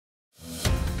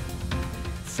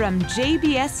From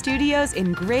JBS Studios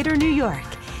in Greater New York,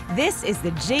 this is the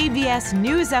JBS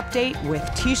News Update with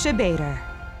Teisha Bader.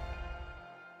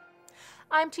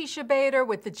 I'm Teisha Bader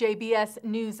with the JBS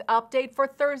News Update for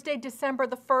Thursday, December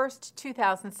the 1st,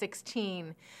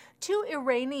 2016. 2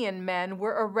 Iranian men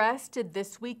were arrested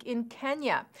this week in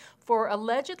Kenya for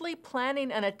allegedly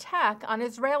planning an attack on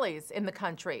Israelis in the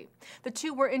country. The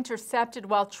 2 were intercepted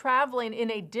while traveling in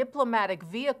a diplomatic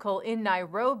vehicle in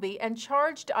Nairobi and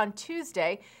charged on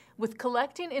Tuesday with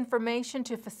collecting information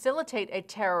to facilitate a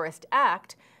terrorist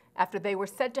act after they were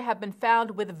said to have been found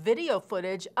with video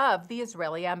footage of the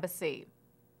Israeli embassy.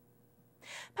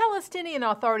 Palestinian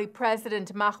Authority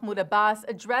President Mahmoud Abbas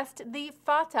addressed the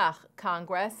Fatah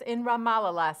Congress in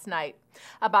Ramallah last night.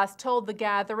 Abbas told the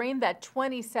gathering that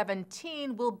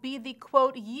 2017 will be the,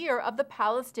 quote, year of the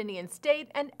Palestinian state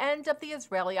and end of the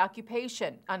Israeli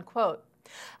occupation, unquote.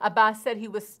 Abbas said he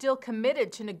was still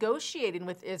committed to negotiating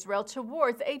with Israel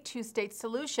towards a 2-state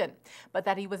solution, but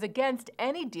that he was against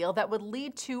any deal that would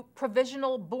lead to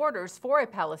provisional borders for a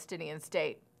Palestinian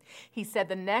state. He said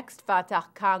the next Fatah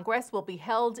Congress will be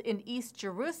held in East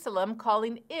Jerusalem,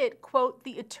 calling it, quote,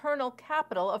 the eternal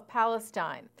capital of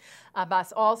Palestine.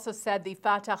 Abbas also said the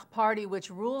Fatah party, which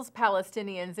rules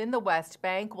Palestinians in the West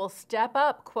Bank, will step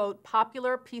up, quote,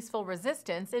 popular peaceful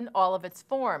resistance in all of its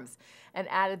forms, and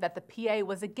added that the PA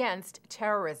was against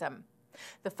terrorism.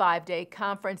 The 5-day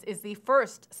conference is the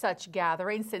first such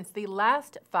gathering since the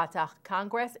last Fatah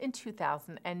Congress in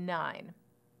 2009.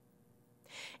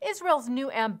 Israel's new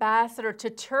ambassador to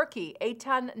Turkey,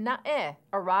 Eitan Naeh,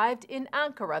 arrived in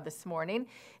Ankara this morning.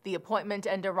 The appointment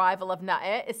and arrival of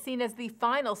Naeh is seen as the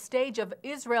final stage of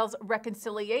Israel's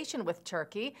reconciliation with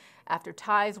Turkey after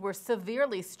ties were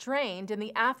severely strained in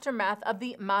the aftermath of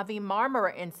the Mavi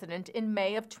Marmara incident in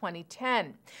May of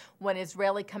 2010, when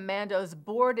Israeli commandos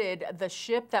boarded the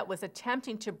ship that was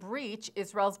attempting to breach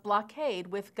Israel's blockade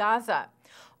with Gaza.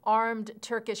 Armed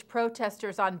Turkish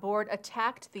protesters on board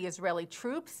attacked the Israeli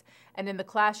troops, and in the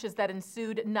clashes that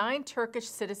ensued, 9 Turkish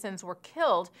citizens were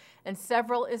killed and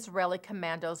several Israeli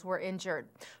commandos were injured,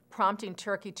 prompting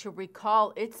Turkey to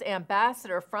recall its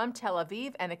ambassador from Tel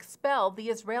Aviv and expel the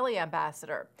Israeli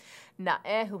ambassador.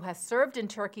 Naeh, who has served in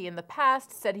Turkey in the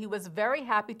past, said he was very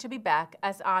happy to be back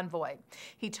as envoy.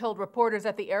 He told reporters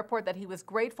at the airport that he was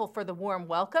grateful for the warm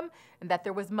welcome and that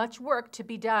there was much work to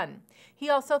be done. He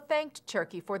also thanked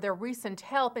Turkey for their recent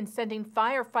help in sending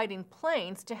firefighting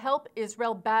planes to help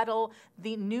Israel battle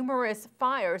the numerous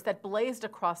fires that blazed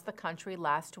across the country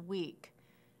last week.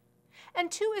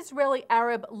 And 2 Israeli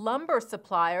Arab lumber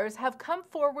suppliers have come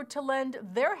forward to lend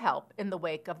their help in the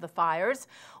wake of the fires.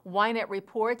 Ynet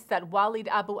reports that Walid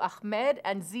Abu Ahmed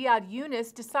and Ziad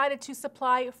Yunus decided to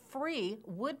supply free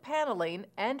wood paneling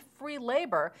and free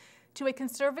labor to a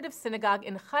conservative synagogue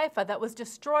in Haifa that was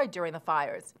destroyed during the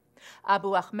fires.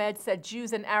 Abu Ahmed said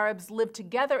Jews and Arabs live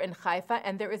together in Haifa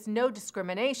and there is no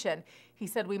discrimination. He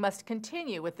said we must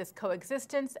continue with this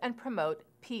coexistence and promote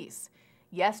peace.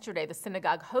 Yesterday, the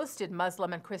synagogue hosted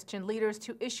Muslim and Christian leaders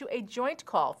to issue a joint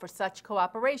call for such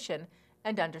cooperation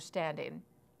and understanding.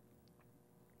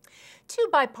 2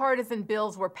 bipartisan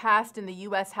bills were passed in the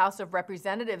U.S. House of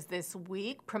Representatives this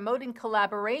week, promoting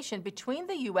collaboration between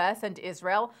the U.S. and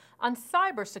Israel on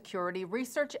cybersecurity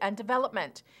research and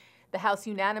development. The House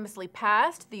unanimously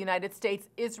passed the United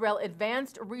States-Israel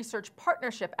Advanced Research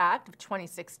Partnership Act of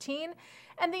 2016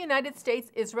 and the United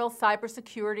States-Israel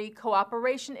Cybersecurity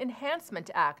Cooperation Enhancement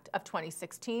Act of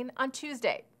 2016 on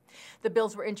Tuesday. The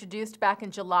bills were introduced back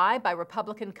in July by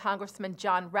Republican Congressman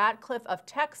John Ratcliffe of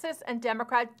Texas and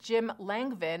Democrat Jim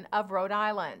Langevin of Rhode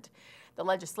Island. The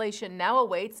legislation now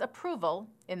awaits approval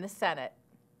in the Senate.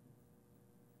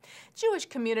 Jewish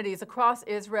communities across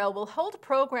Israel will hold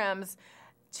programs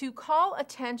to call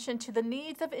attention to the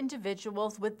needs of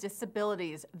individuals with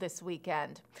disabilities this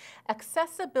weekend.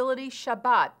 Accessibility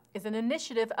Shabbat is an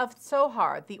initiative of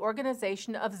Tzohar, the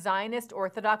organization of Zionist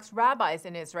Orthodox rabbis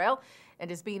in Israel,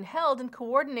 and is being held in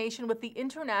coordination with the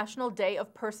International Day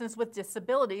of Persons with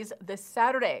Disabilities this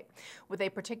Saturday, with a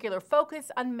particular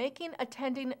focus on making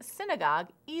attending synagogue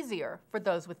easier for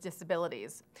those with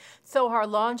disabilities. Tzohar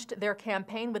launched their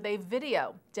campaign with a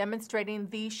video demonstrating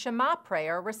the Shema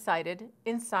prayer recited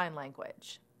in sign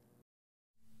language.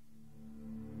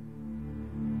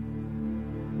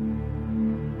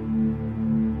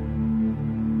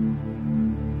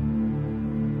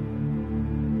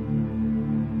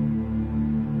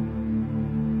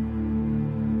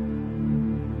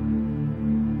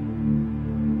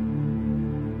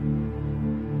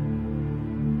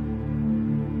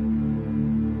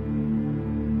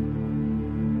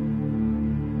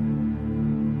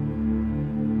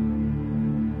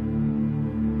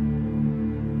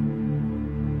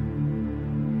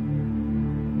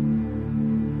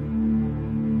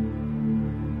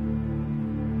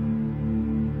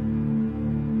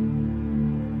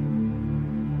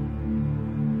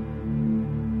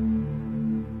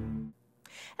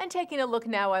 And taking a look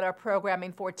now at our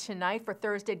programming for tonight, for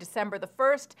Thursday, December the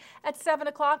 1st. At 7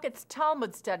 o'clock, it's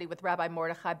Talmud study with Rabbi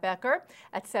Mordechai Becker.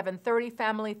 At 7:30,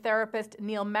 family therapist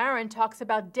Neil Marin talks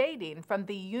about dating from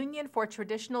the Union for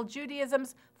Traditional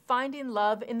Judaism's Finding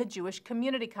Love in the Jewish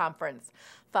Community Conference.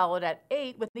 Followed at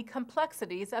 8 with the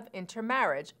complexities of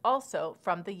intermarriage, also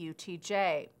from the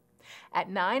UTJ. At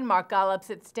 9, Mark Golub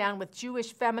sits down with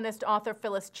Jewish feminist author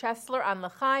Phyllis Chesler on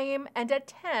L'chaim, and at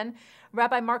 10,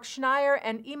 Rabbi Mark Schneier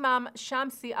and Imam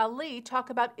Shamsi Ali talk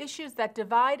about issues that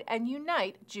divide and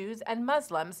unite Jews and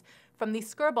Muslims from the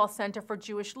Skirball Center for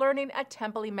Jewish Learning at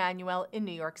Temple Emmanuel in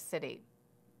New York City.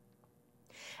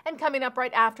 And coming up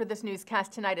right after this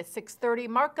newscast tonight at 6:30,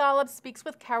 Mark Golub speaks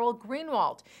with Carol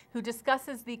Greenwald, who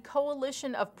discusses the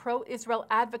coalition of pro-Israel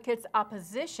advocates'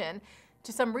 opposition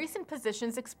to some recent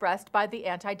positions expressed by the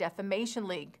Anti-Defamation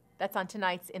League. That's on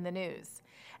tonight's In the News.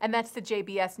 And that's the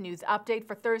JBS News Update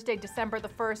for Thursday, December the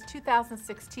 1st,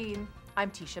 2016. I'm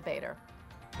Teisha Bader.